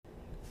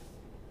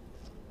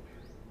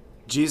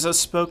Jesus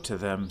spoke to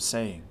them,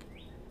 saying,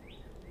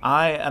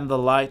 I am the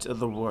light of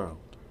the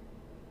world.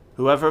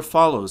 Whoever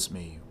follows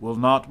me will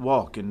not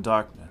walk in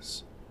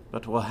darkness,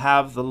 but will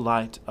have the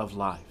light of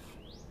life.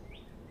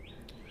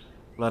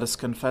 Let us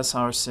confess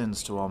our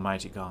sins to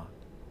Almighty God.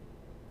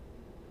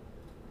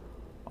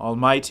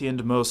 Almighty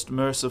and most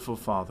merciful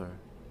Father,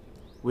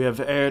 we have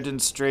erred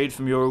and strayed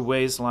from your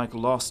ways like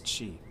lost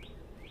sheep.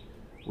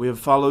 We have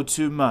followed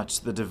too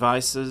much the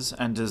devices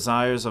and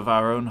desires of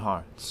our own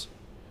hearts.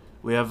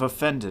 We have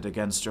offended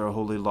against your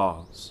holy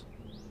laws.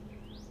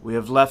 We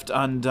have left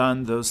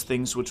undone those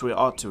things which we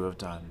ought to have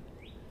done,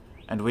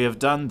 and we have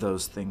done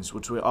those things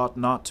which we ought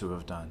not to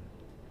have done.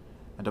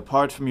 And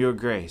apart from your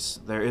grace,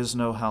 there is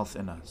no health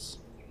in us.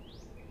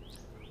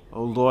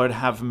 O Lord,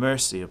 have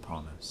mercy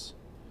upon us.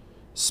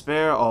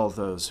 Spare all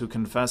those who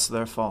confess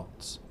their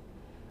faults.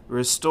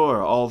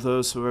 Restore all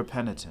those who are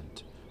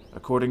penitent,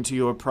 according to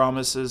your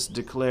promises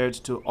declared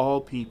to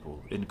all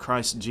people in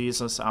Christ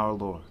Jesus our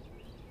Lord.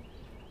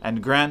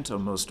 And grant, O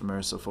most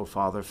merciful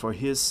Father, for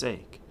his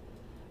sake,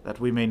 that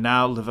we may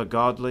now live a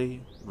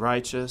godly,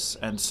 righteous,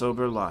 and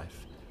sober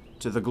life,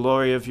 to the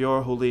glory of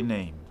your holy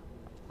name.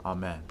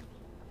 Amen.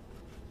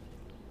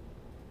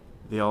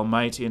 The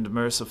Almighty and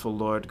merciful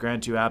Lord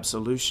grant you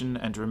absolution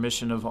and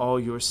remission of all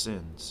your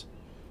sins,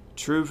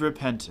 true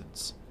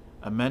repentance,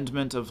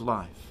 amendment of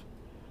life,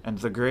 and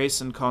the grace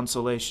and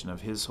consolation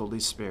of his Holy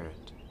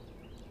Spirit.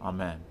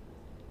 Amen.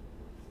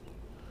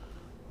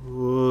 O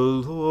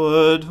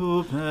Lord,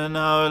 open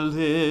our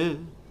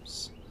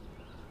lips,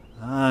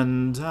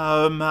 and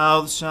our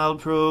mouth shall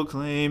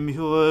proclaim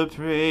your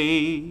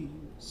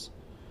praise.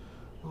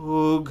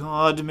 O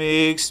God,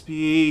 make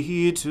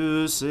speed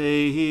to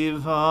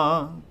save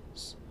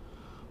us.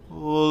 O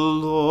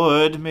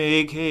Lord,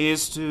 make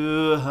haste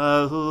to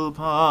help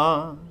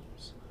us.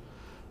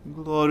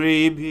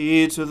 Glory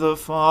be to the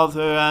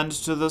Father, and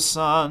to the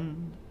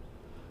Son,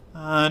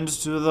 and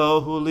to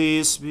the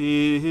Holy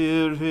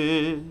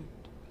Spirit,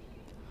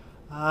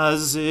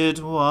 as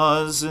it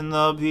was in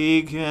the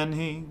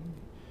beginning,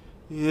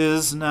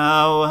 is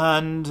now,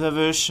 and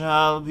ever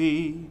shall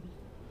be,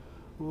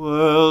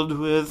 world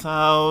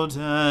without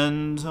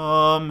end.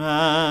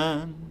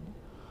 Amen.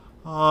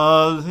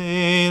 Alleluia.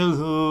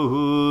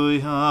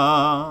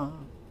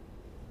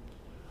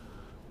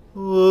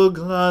 O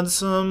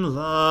gladsome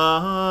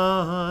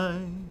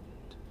light,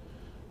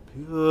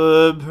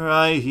 pure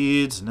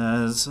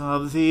brightness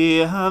of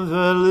the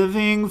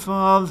ever-living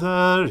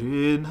Father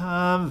in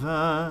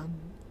heaven,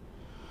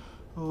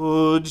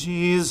 O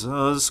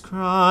Jesus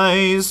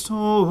Christ,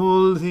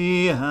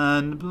 holy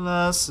and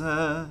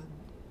blessed,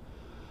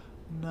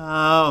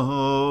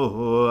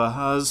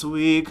 now as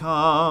we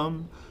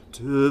come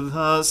to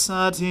the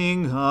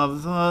setting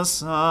of the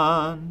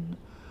sun,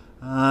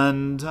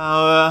 and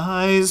our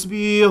eyes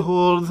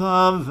behold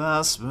the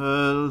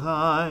vesper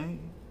light,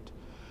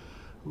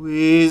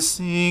 we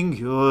sing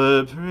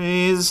your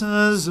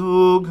praises,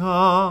 O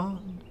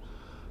God,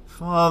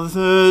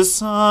 Father,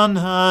 Son,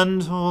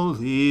 and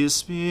Holy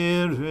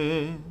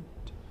Spirit.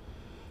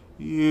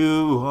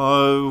 You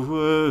are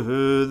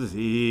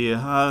worthy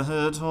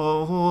at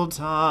all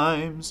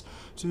times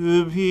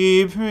to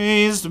be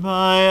praised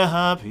by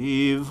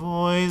happy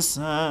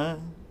voices,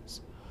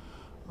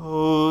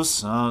 O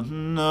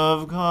Son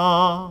of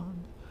God,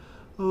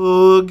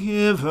 O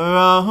Giver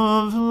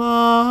of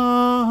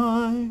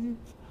life,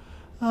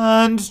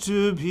 and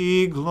to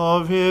be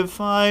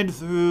glorified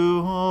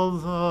through all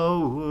the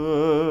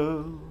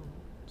world.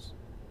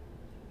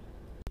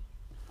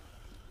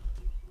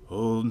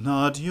 Hold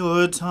not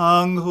your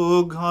tongue,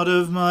 O God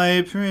of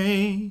my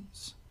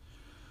praise,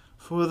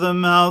 for the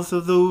mouth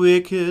of the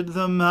wicked,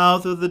 the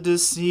mouth of the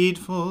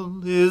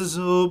deceitful, is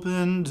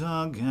opened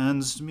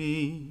against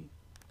me.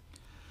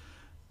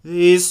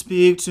 They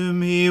speak to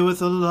me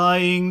with a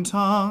lying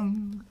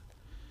tongue.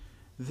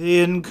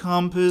 They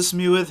encompass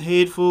me with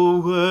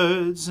hateful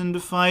words,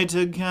 and fight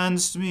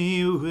against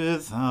me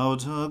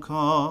without a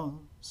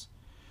cause.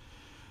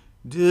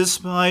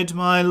 Despite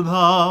my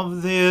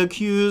love, they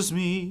accuse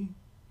me,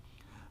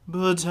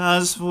 but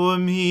as for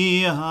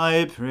me,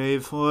 I pray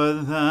for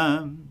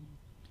them.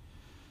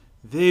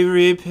 They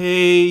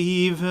repay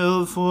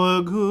evil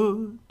for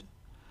good,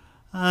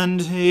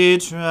 and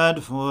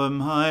hatred for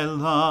my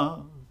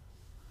love.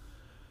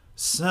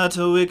 Set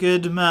a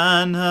wicked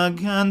man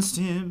against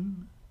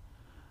him,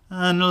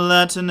 and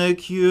let an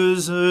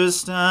accuser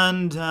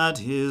stand at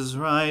his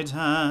right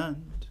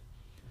hand.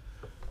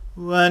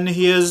 When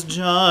he is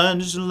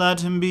judged,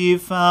 let him be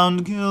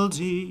found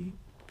guilty,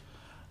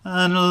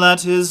 and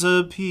let his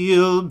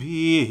appeal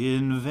be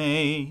in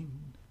vain.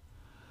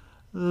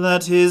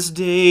 Let his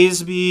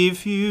days be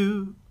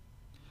few,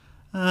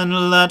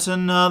 and let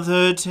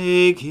another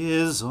take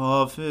his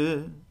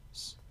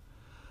office.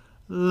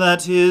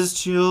 Let his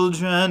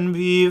children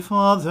be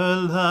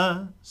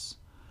fatherless,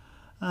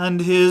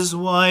 and his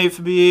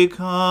wife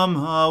become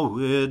a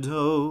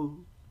widow.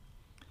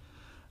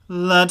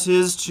 Let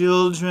his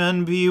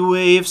children be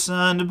waifs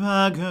and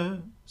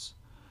beggars.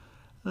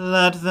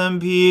 Let them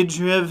be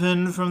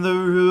driven from the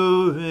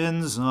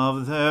ruins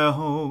of their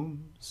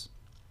homes.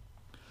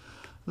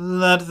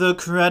 Let the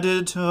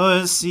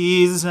creditor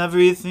seize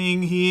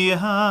everything he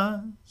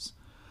has.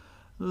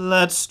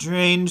 Let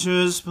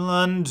strangers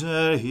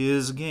plunder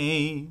his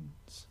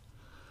gains.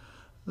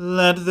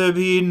 Let there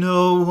be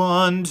no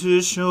one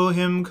to show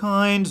him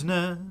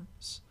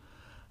kindness,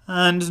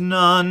 and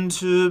none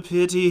to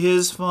pity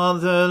his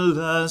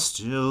fatherless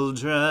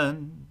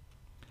children.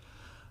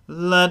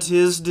 Let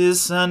his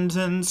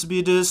descendants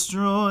be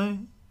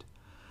destroyed,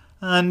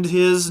 and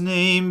his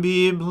name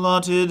be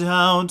blotted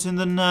out in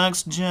the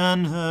next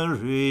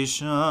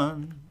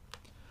generation.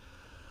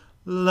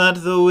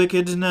 Let the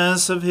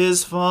wickedness of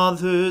his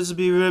fathers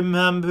be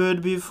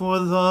remembered before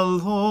the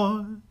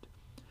Lord,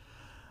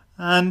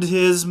 and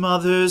his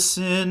mother's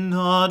sin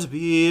not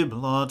be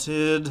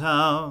blotted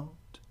out.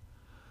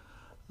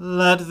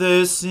 Let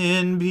their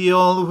sin be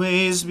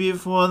always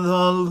before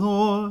the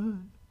Lord,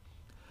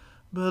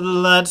 but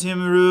let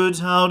him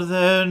root out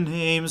their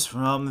names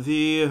from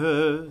the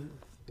earth.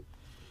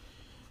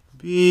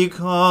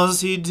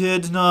 Because he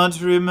did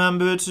not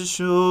remember to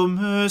show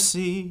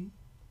mercy,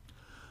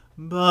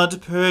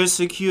 but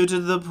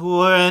persecuted the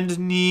poor and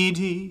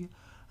needy,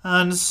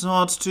 and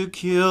sought to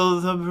kill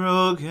the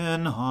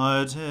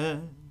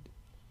broken-hearted.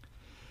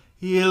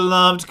 He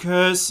loved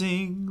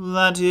cursing,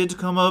 let it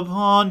come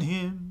upon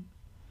him.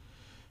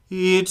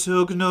 He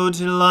took no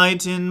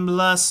delight in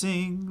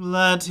blessing,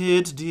 let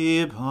it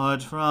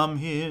depart from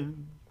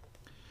him.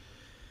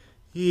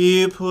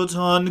 He put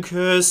on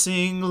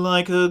cursing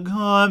like a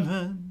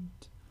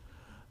garment.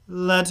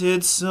 Let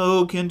it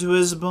soak into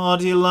his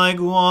body like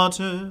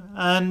water,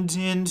 and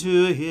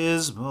into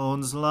his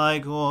bones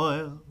like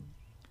oil.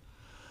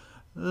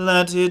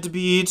 Let it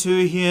be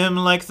to him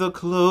like the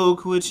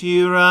cloak which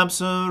he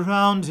wraps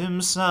around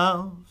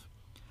himself,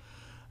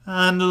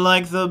 and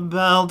like the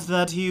belt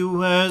that he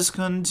wears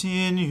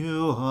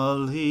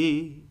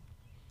continually.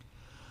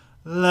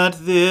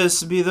 Let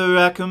this be the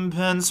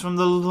recompense from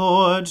the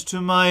Lord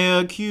to my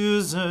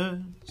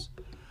accusers,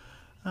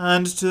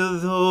 and to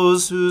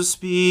those who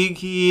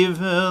speak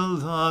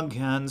evil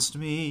against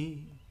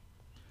me.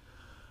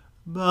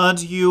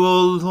 But you,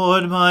 O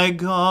Lord my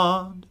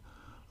God,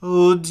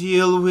 O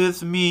deal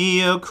with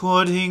me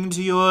according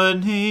to your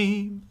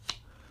name.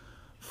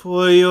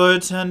 For your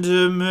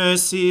tender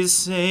mercy's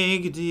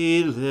sake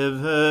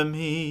deliver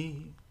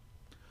me.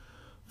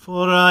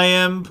 For I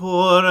am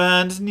poor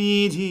and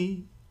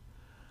needy,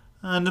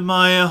 and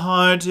my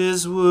heart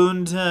is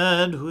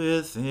wounded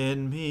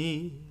within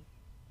me.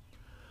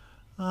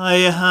 I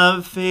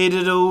have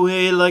faded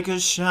away like a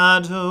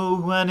shadow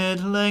when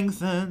it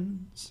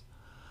lengthens.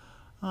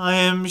 I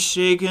am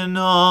shaken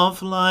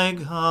off like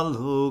a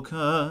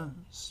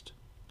locust.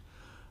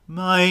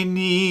 My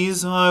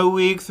knees are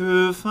weak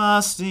through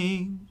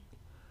fasting,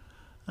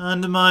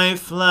 and my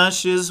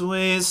flesh is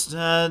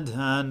wasted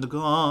and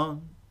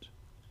gaunt.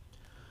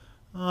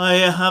 I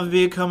have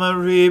become a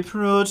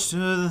reproach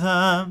to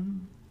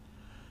them.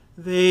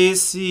 They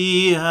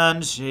see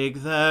and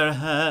shake their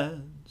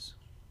heads.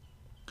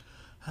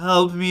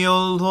 Help me,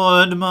 O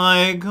Lord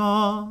my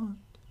God.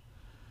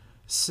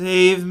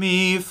 Save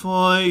me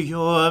for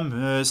your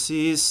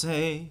mercy's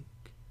sake.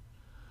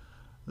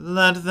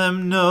 Let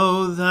them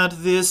know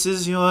that this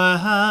is your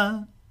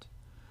hand,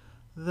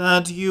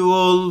 that you,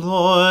 O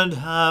Lord,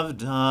 have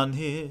done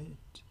it.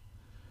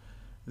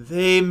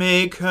 They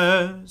may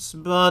curse,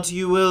 but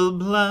you will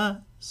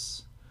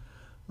bless.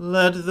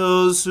 Let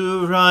those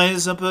who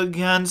rise up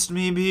against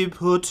me be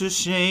put to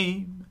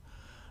shame,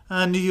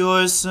 and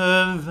your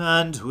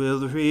servant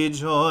will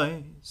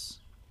rejoice.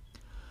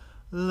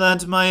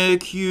 Let my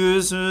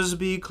accusers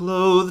be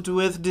clothed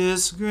with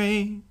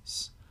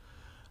disgrace,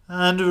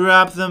 and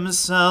wrap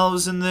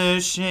themselves in their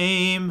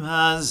shame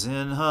as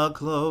in a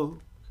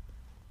cloak.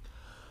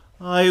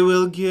 I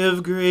will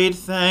give great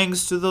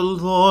thanks to the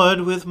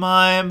Lord with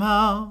my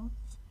mouth.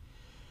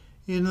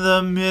 In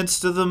the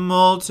midst of the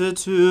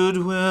multitude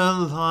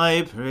will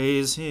I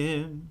praise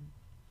him.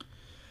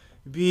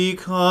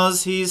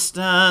 Because he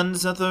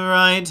stands at the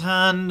right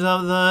hand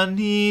of the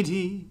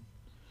needy,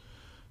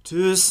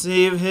 to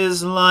save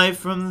his life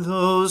from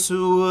those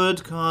who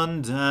would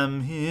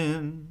condemn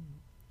him.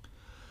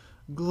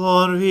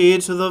 Glory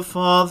to the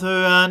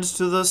Father, and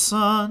to the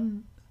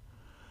Son,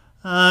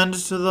 and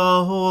to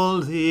the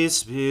Holy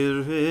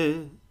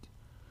Spirit,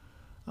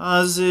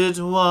 as it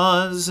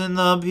was in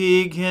the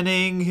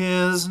beginning,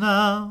 is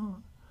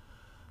now,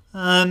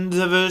 and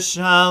ever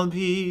shall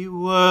be,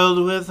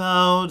 world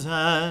without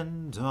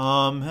end.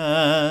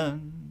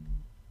 Amen.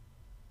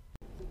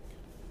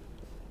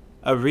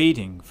 A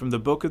reading from the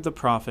book of the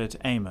prophet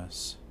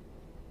Amos.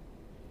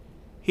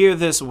 Hear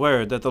this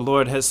word that the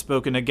Lord has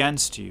spoken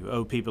against you,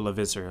 O people of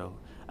Israel,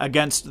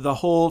 against the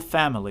whole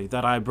family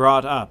that I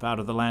brought up out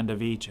of the land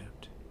of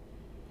Egypt.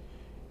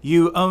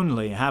 You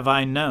only have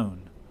I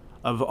known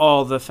of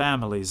all the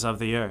families of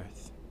the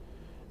earth.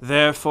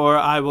 Therefore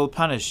I will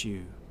punish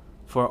you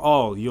for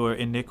all your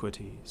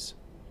iniquities.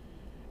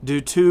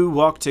 Do two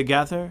walk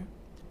together,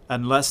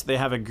 unless they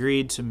have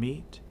agreed to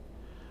meet?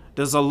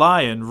 Does a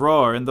lion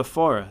roar in the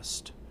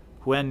forest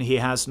when he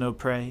has no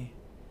prey?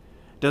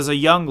 Does a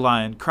young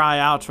lion cry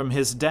out from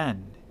his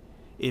den,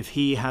 if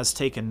he has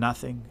taken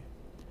nothing?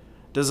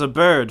 Does a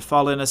bird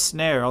fall in a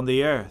snare on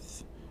the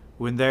earth,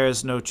 when there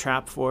is no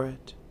trap for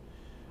it?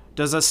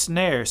 Does a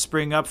snare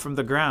spring up from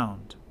the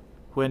ground,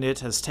 when it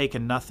has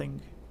taken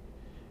nothing?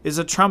 Is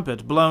a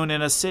trumpet blown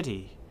in a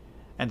city,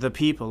 and the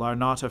people are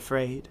not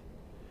afraid?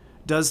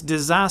 Does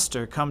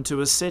disaster come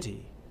to a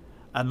city,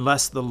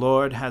 unless the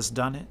Lord has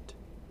done it?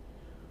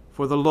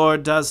 For the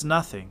Lord does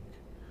nothing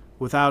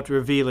without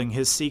revealing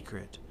his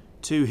secret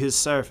to his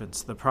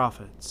servants the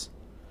prophets.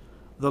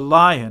 The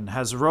lion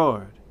has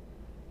roared,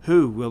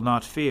 who will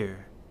not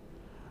fear?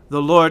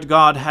 The Lord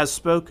God has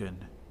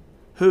spoken,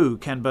 who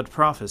can but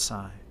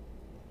prophesy?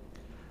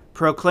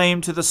 Proclaim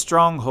to the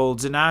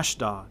strongholds in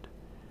Ashdod,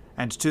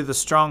 and to the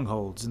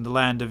strongholds in the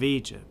land of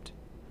Egypt,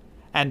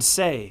 and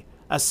say,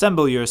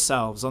 Assemble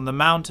yourselves on the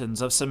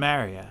mountains of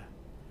Samaria,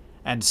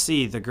 and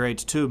see the great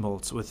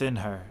tumults within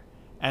her,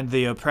 and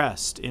the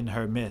oppressed in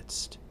her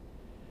midst.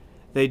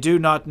 They do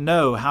not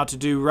know how to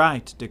do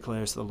right,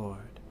 declares the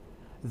Lord,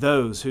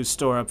 those who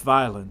store up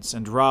violence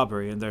and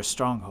robbery in their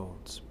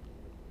strongholds.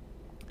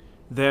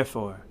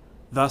 Therefore,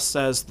 thus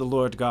says the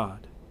Lord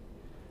God,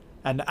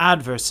 An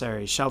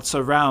adversary shall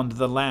surround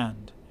the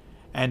land,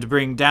 and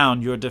bring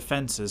down your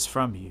defenses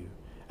from you,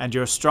 and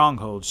your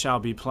stronghold shall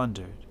be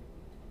plundered.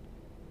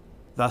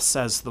 Thus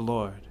says the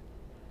Lord,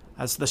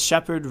 As the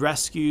shepherd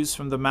rescues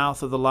from the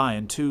mouth of the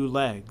lion 2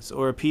 legs,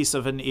 or a piece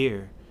of an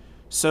ear,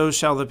 so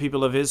shall the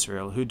people of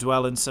Israel who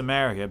dwell in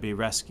Samaria be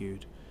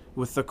rescued,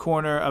 with the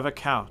corner of a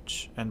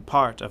couch and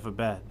part of a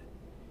bed.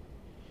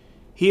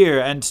 Hear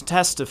and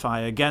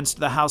testify against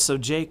the house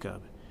of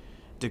Jacob,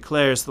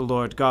 declares the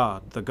Lord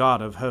God, the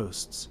God of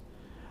hosts,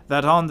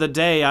 that on the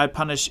day I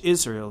punish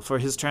Israel for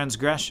his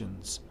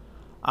transgressions,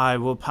 I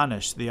will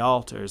punish the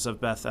altars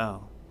of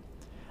Bethel,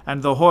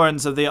 and the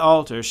horns of the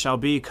altar shall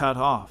be cut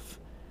off,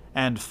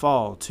 and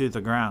fall to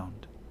the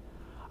ground.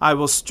 I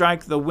will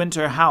strike the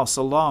winter house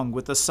along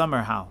with the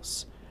summer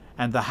house,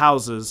 and the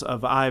houses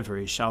of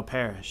ivory shall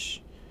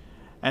perish,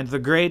 and the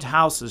great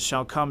houses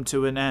shall come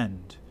to an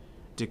end,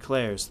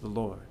 declares the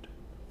Lord.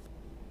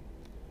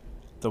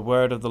 The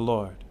word of the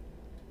Lord.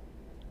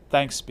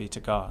 Thanks be to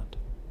God.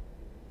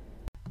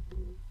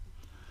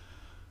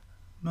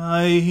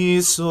 My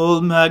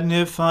soul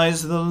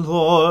magnifies the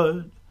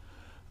Lord.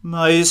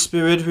 My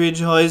spirit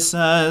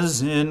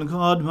rejoices in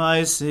God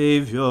my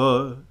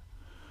Saviour.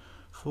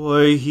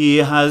 For he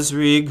has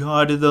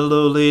regarded the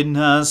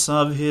lowliness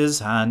of his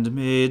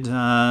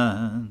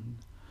handmaiden.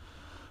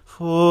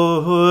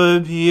 For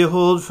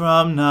behold,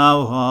 from now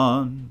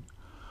on,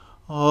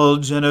 all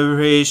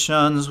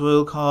generations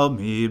will call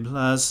me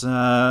blessed.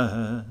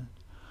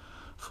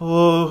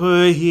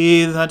 For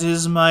he that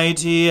is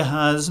mighty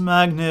has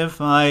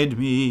magnified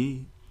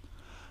me,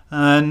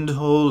 and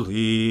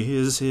holy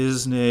is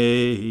his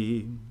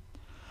name.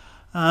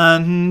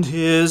 And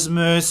his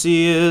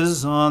mercy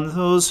is on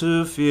those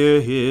who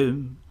fear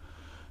him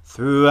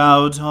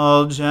throughout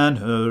all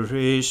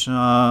generations.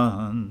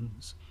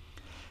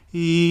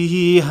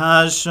 He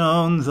has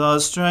shown the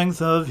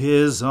strength of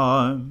his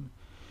arm.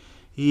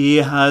 He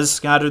has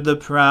scattered the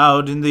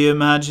proud in the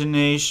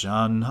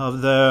imagination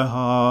of their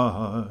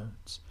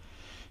hearts.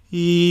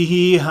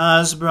 He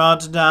has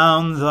brought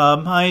down the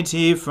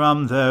mighty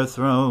from their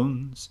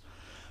thrones,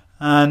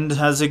 and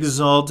has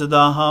exalted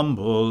the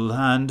humble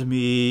and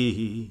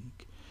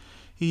meek.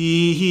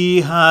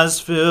 He has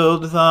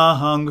filled the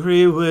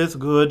hungry with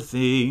good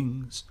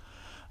things,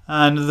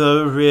 and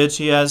the rich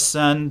he has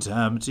sent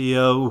empty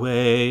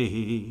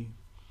away.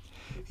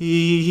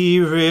 He,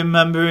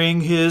 remembering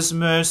his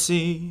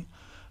mercy,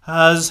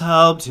 has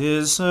helped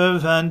his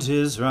servant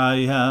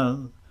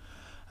Israel,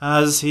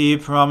 as he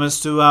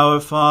promised to our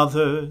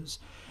fathers,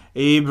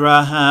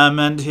 Abraham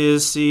and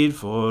his seed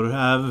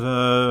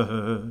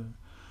forever.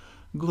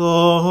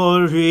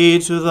 Glory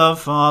to the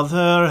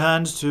Father,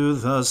 and to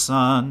the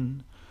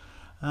Son,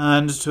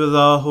 and to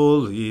the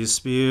Holy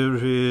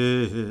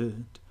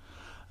Spirit,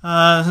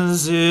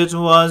 as it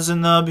was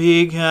in the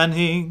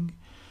beginning,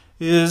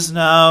 is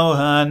now,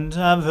 and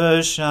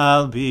ever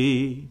shall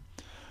be,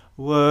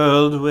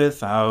 world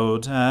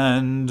without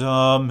end.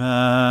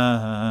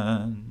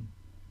 Amen.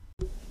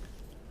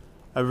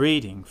 A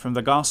reading from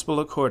the Gospel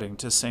according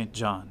to St.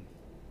 John.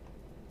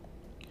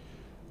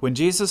 When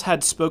Jesus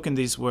had spoken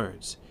these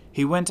words,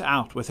 he went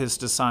out with his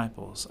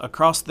disciples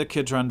across the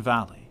Kidron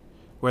Valley,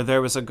 where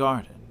there was a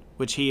garden,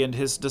 which he and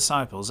his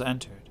disciples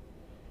entered.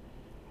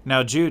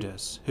 Now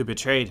Judas, who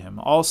betrayed him,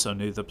 also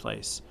knew the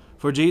place,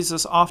 for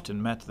Jesus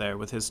often met there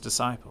with his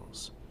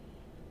disciples.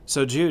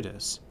 So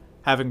Judas,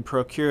 having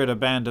procured a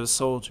band of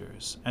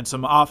soldiers and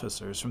some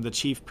officers from the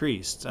chief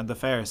priests and the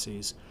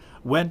Pharisees,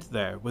 went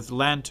there with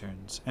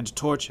lanterns and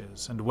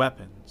torches and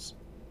weapons.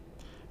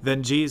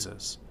 Then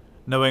Jesus,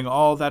 knowing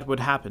all that would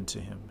happen to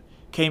him,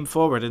 came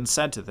forward and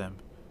said to them,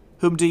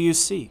 "Whom do you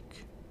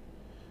seek?"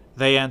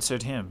 They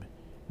answered him,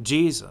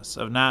 "Jesus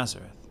of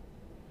Nazareth."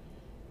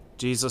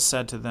 Jesus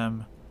said to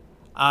them,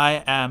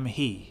 "I am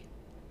he."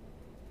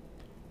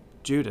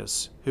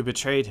 Judas, who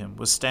betrayed him,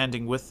 was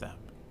standing with them.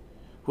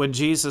 When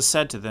Jesus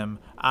said to them,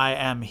 "I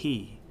am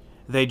he,"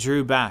 they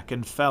drew back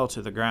and fell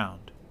to the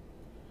ground.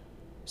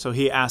 So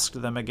he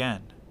asked them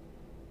again,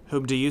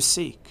 "Whom do you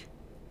seek?"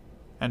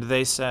 And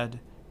they said,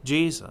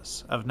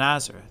 "Jesus of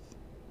Nazareth."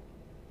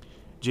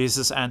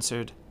 Jesus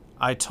answered,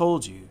 "I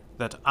told you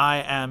that I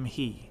am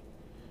he.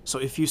 So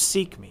if you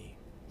seek me,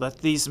 let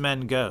these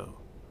men go."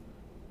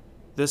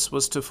 This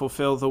was to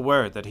fulfill the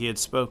word that he had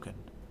spoken,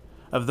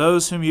 "Of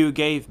those whom you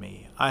gave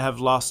me, I have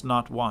lost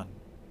not one."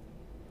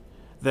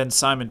 Then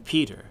Simon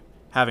Peter,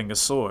 having a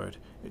sword,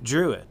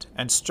 drew it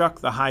and struck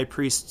the high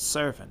priest's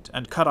servant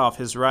and cut off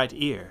his right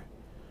ear.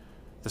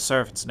 The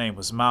servant's name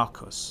was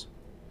Malchus.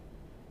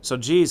 So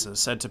Jesus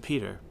said to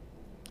Peter,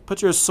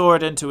 "Put your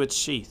sword into its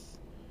sheath.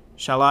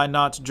 Shall I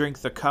not drink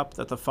the cup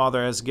that the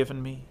Father has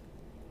given me?"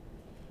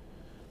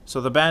 So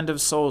the band of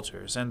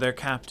soldiers and their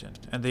captain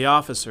and the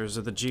officers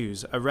of the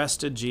Jews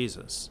arrested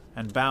Jesus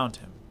and bound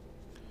him.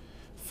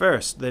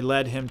 First they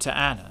led him to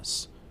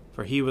Annas,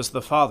 for he was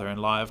the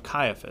father-in-law of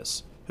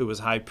Caiaphas, who was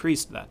high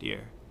priest that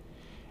year.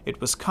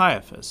 It was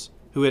Caiaphas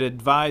who had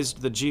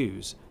advised the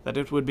Jews that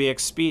it would be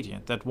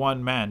expedient that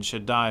one man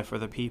should die for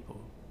the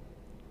people.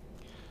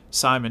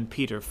 Simon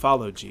Peter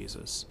followed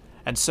Jesus,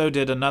 and so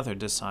did another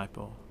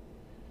disciple.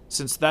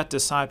 Since that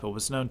disciple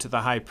was known to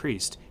the high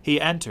priest, he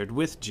entered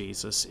with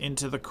Jesus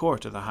into the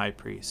court of the high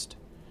priest.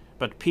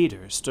 But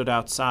Peter stood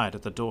outside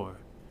at the door.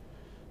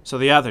 So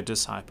the other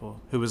disciple,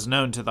 who was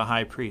known to the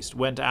high priest,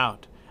 went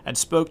out and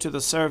spoke to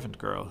the servant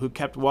girl who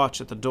kept watch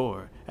at the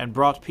door, and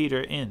brought Peter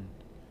in.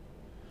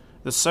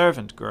 The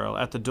servant girl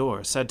at the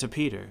door said to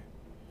Peter,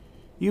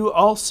 "You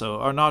also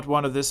are not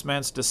one of this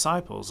man's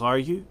disciples, are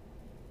you?"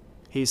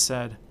 He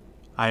said,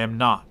 "I am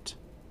not."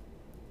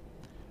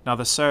 Now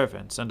the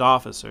servants and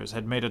officers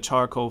had made a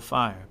charcoal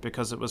fire,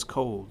 because it was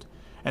cold,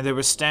 and they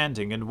were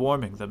standing and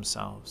warming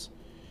themselves.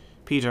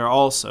 Peter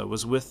also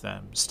was with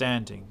them,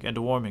 standing and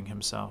warming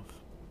himself.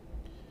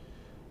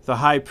 The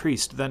high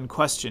priest then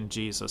questioned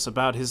Jesus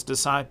about his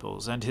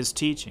disciples and his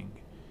teaching.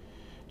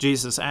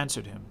 Jesus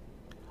answered him,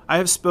 "I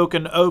have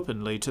spoken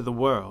openly to the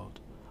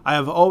world. I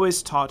have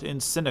always taught in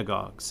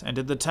synagogues and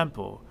in the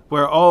temple,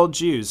 where all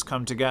Jews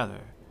come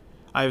together.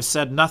 I have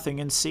said nothing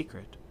in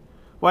secret.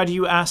 Why do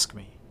you ask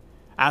me?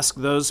 Ask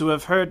those who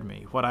have heard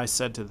me what I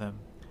said to them.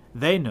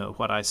 They know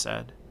what I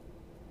said."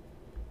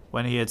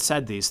 When he had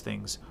said these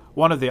things,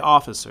 one of the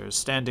officers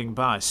standing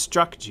by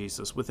struck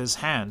Jesus with his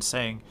hand,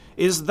 saying,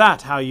 "Is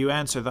that how you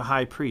answer the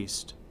high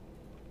priest?"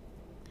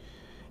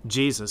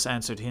 Jesus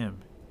answered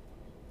him,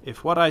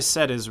 "If what I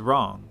said is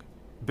wrong,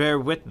 bear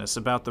witness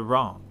about the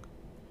wrong.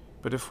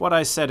 But if what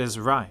I said is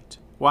right,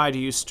 why do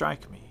you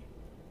strike me?"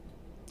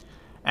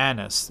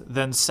 Annas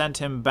then sent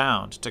him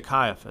bound to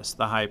Caiaphas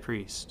the high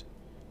priest.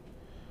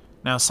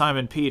 Now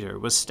Simon Peter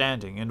was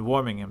standing and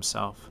warming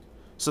himself.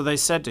 So they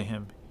said to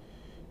him,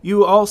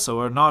 "You also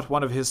are not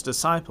one of his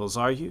disciples,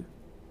 are you?"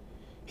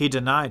 He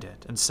denied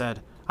it and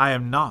said, "I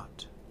am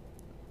not."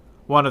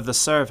 One of the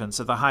servants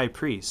of the high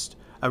priest,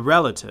 a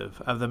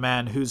relative of the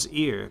man whose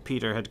ear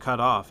Peter had cut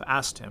off,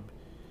 asked him,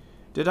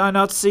 "Did I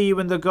not see you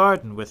in the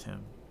garden with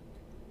him?"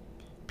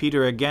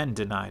 Peter again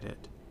denied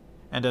it,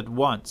 and at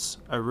once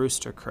a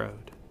rooster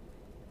crowed.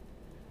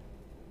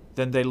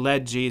 Then they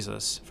led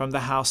Jesus from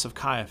the house of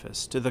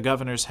Caiaphas to the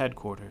governor's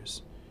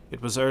headquarters. It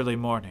was early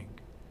morning.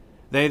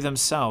 They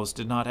themselves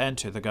did not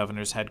enter the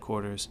governor's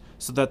headquarters,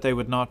 so that they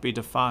would not be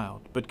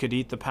defiled, but could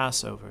eat the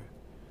Passover.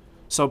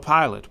 So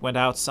Pilate went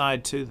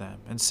outside to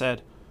them, and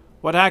said,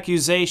 "What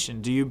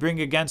accusation do you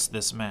bring against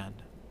this man?"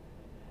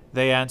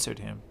 They answered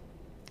him,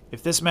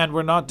 "If this man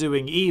were not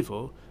doing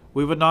evil,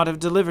 we would not have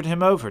delivered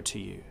him over to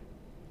you."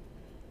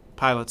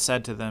 Pilate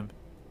said to them,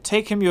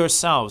 "Take him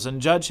yourselves,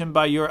 and judge him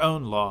by your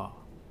own law."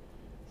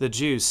 The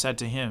Jews said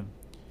to him,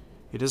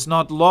 "It is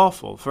not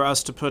lawful for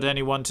us to put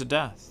anyone to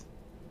death."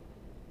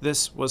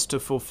 This was to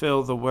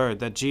fulfill the word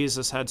that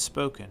Jesus had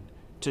spoken,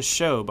 to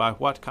show by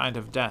what kind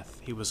of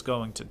death he was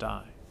going to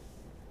die.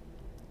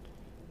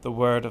 The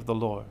word of the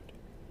Lord.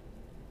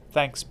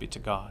 Thanks be to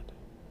God.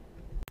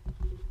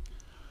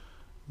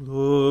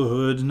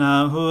 Lord,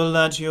 now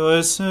let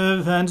your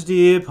servant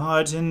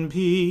depart in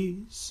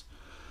peace,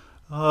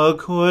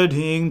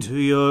 according to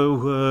your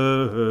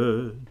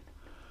word.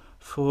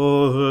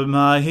 For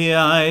my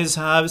eyes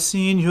have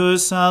seen your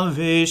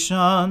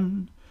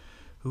salvation,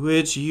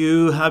 which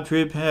you have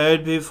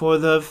prepared before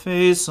the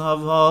face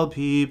of all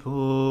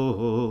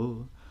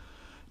people,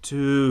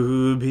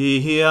 to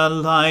be a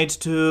light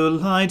to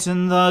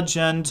lighten the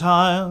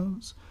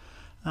Gentiles,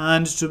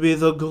 and to be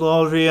the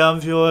glory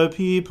of your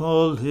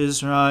people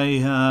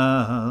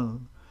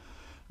Israel.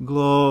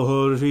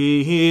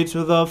 Glory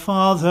to the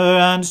Father,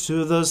 and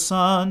to the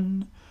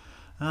Son,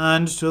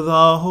 and to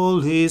the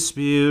Holy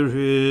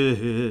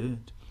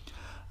Spirit,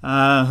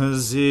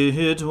 as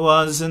it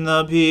was in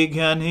the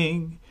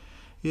beginning,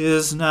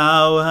 is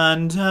now,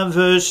 and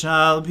ever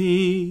shall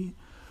be,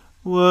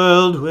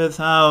 world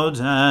without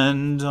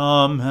end.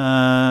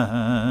 Amen.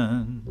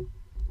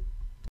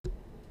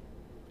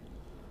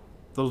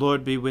 The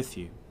Lord be with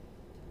you.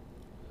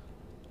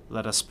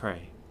 Let us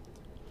pray.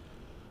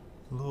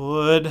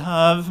 Lord,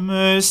 have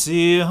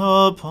mercy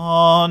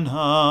upon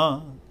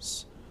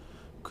us.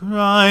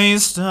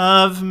 Christ,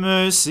 have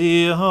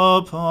mercy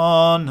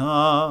upon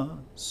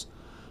us.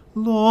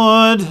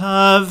 Lord,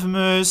 have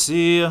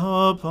mercy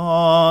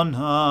upon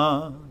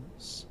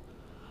us.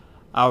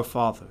 Our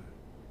Father,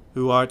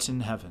 who art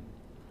in heaven,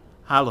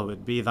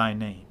 hallowed be thy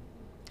name.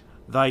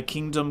 Thy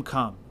kingdom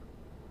come,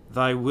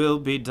 thy will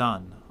be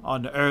done,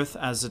 on earth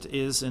as it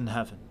is in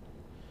heaven.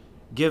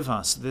 Give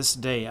us this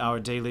day our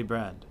daily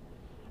bread,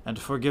 and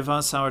forgive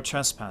us our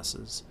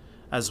trespasses,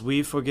 as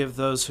we forgive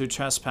those who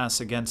trespass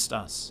against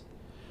us.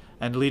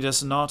 And lead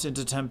us not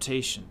into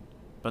temptation,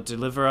 but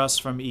deliver us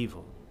from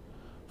evil.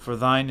 For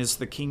thine is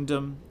the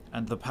kingdom,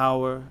 and the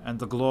power, and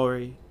the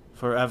glory,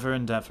 forever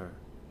and ever.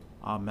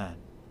 Amen.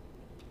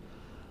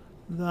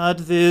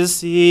 That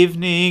this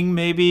evening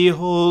may be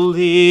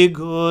holy,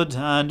 good,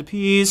 and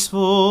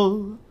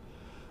peaceful,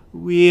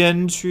 we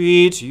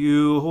entreat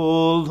you,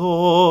 O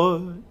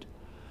Lord,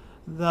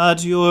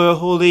 that your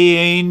holy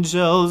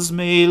angels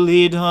may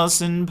lead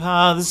us in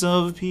paths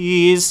of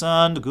peace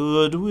and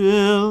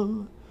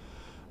goodwill.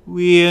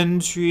 We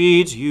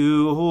entreat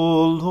you,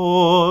 O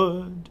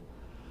Lord,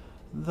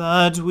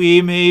 that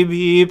we may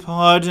be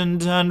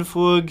pardoned and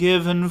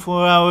forgiven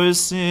for our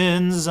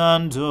sins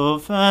and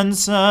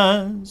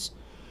offenses.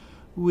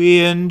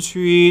 We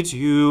entreat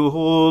you,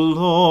 O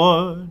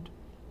Lord,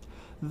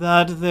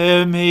 that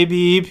there may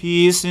be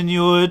peace in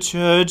your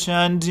church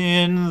and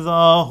in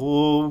the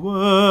whole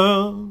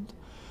world.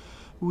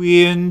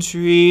 We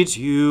entreat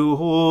you,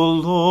 O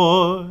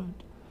Lord,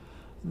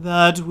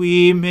 that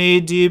we may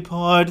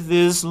depart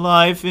this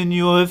life in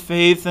your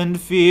faith and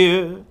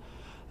fear,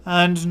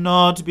 and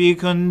not be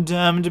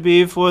condemned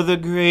before the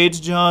great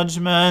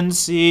judgment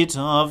seat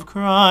of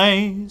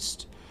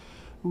Christ.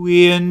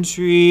 We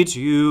entreat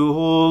you,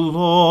 O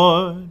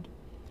Lord,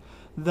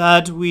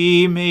 that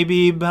we may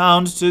be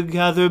bound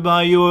together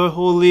by your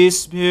Holy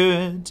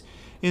Spirit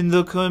in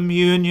the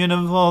communion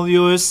of all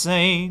your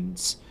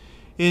saints,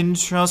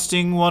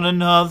 entrusting one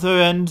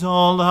another and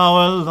all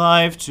our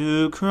life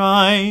to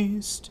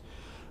Christ.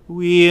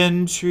 We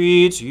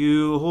entreat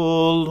you,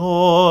 O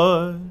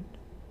Lord.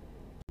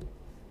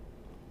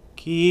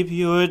 Keep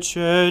your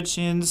church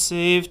in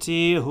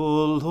safety,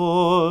 O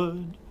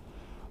Lord,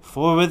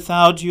 for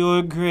without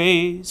your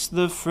grace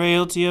the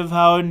frailty of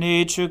our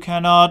nature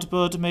cannot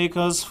but make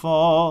us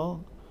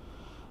fall.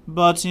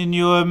 But in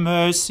your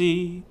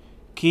mercy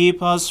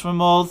keep us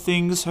from all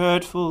things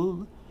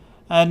hurtful,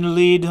 and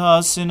lead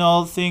us in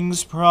all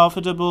things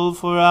profitable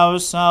for our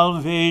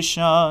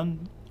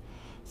salvation.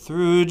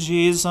 Through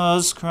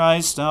Jesus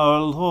Christ our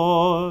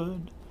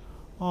Lord.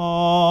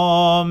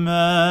 Amen.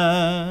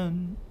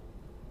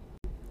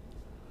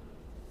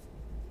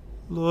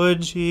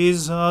 Lord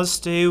Jesus,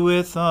 stay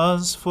with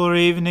us, for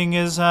evening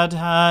is at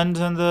hand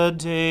and the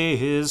day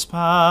is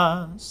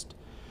past.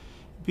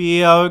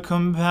 Be our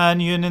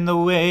companion in the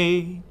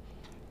way,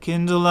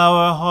 kindle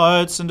our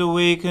hearts and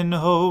awaken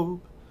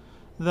hope,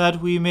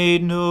 that we may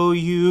know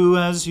you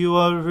as you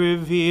are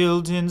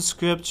revealed in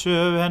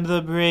Scripture and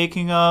the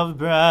breaking of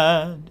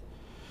bread.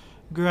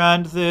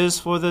 Grant this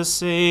for the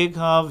sake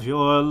of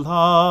your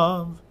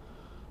love.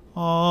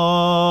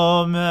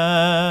 Amen.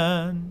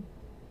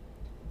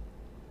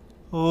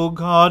 O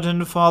God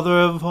and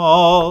Father of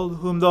all,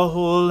 whom the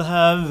whole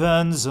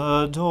heavens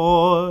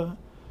adore,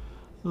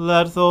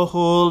 let the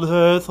whole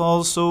earth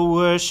also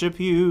worship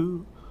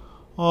you,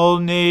 all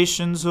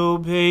nations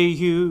obey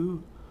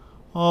you,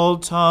 all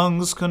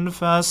tongues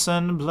confess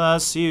and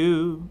bless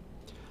you,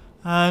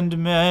 and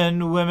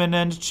men, women,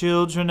 and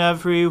children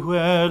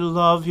everywhere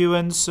love you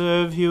and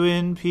serve you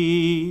in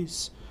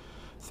peace,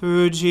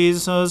 through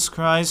Jesus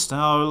Christ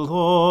our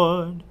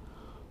Lord.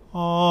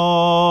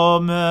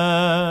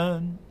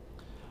 Amen.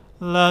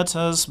 Let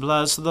us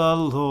bless the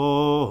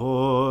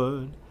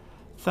Lord.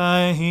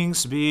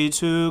 Thanks be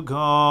to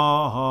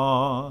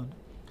God.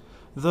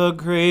 The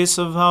grace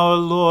of our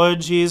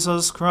Lord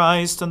Jesus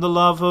Christ, and the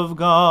love of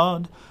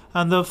God,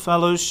 and the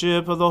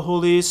fellowship of the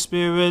Holy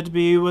Spirit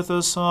be with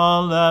us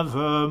all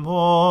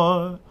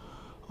evermore.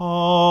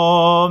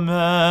 Amen.